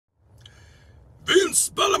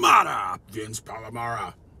Vince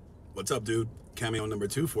Palomara. What's up, dude? Cameo number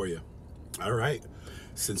 2 for you. All right.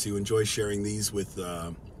 Since you enjoy sharing these with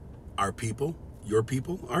our people, your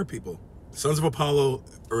people, our people, Sons of Apollo,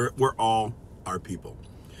 we're all our people.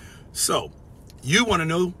 So, you want to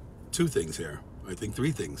know 2 things here. I think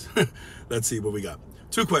 3 things. Let's see what we got.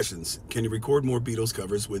 2 questions. Can you record more Beatles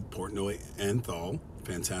covers with Portnoy and Thal?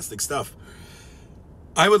 Fantastic stuff.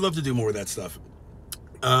 I would love to do more of that stuff.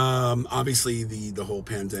 Obviously, the whole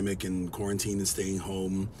pandemic and quarantine and staying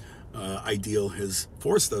home ideal has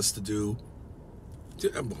forced us to do.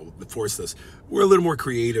 We're a little more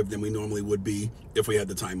creative than we normally would be if we had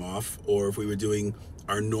the time off or if we were doing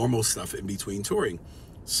our normal stuff in between touring.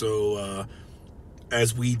 So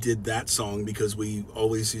as we did that song, because we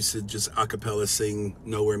always used to just a cappella sing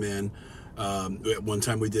Nowhere Man. At one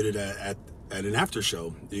time we did it at an after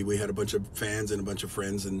show. We had a bunch of fans and a bunch of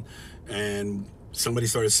friends, and somebody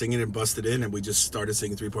started singing and busted in, and we just started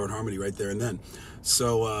singing 3-part harmony right there and then.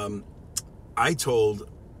 So I told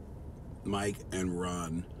Mike and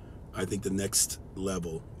Ron, I think the next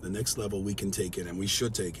level we can take it, and we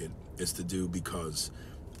should take it, is to do Because.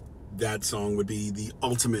 That song would be the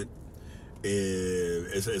ultimate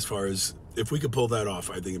as far as, if we could pull that off,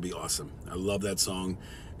 I think it'd be awesome. I love that song.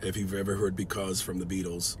 If you've ever heard Because from the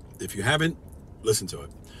Beatles, if you haven't, listen to it.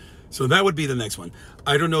 So that would be the next one.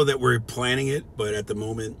 I don't know that we're planning it, but at the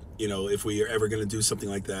moment, you know, if we are ever going to do something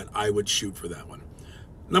like that, I would shoot for that one.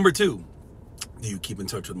 Number 2, do you keep in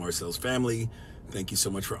touch with Marcel's family? Thank you so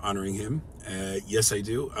much for honoring him. Yes, I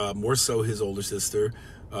do. More so his older sister.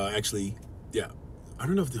 Actually, yeah. I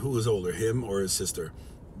don't know who was older, him or his sister.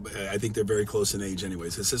 I think they're very close in age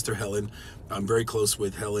anyways. His sister Helen, I'm very close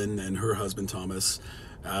with Helen and her husband Thomas.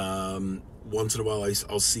 Once in a while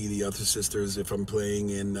I'll see the other sisters if I'm playing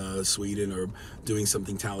in Sweden or doing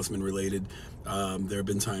something Talisman related. There have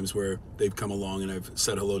been times where they've come along and I've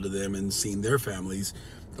said hello to them and seen their families.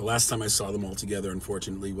 The last time I saw them all together,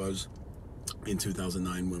 unfortunately, was in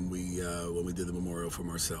 2009 when we did the memorial for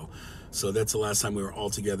Marcel. So that's the last time we were all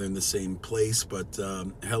together in the same place. But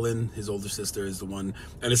Helen, his older sister, is the one,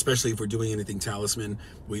 and especially if we're doing anything Talisman,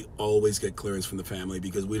 we always get clearance from the family,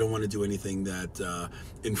 because we don't want to do anything that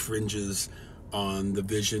infringes on the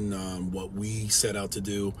vision, what we set out to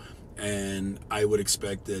do. And I would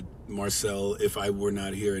expect that Marcel, if I were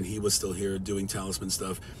not here and he was still here doing Talisman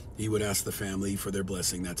stuff, he would ask the family for their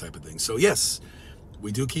blessing, that type of thing. So yes,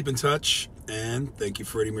 we do keep in touch, and thank you,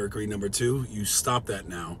 Freddie Mercury number 2. You stop that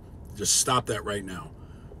now. Just stop that right now.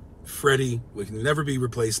 Freddie, we can never be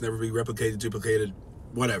replaced, never be replicated, duplicated,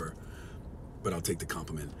 whatever. But I'll take the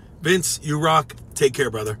compliment. Vince, you rock. Take care,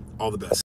 brother. All the best.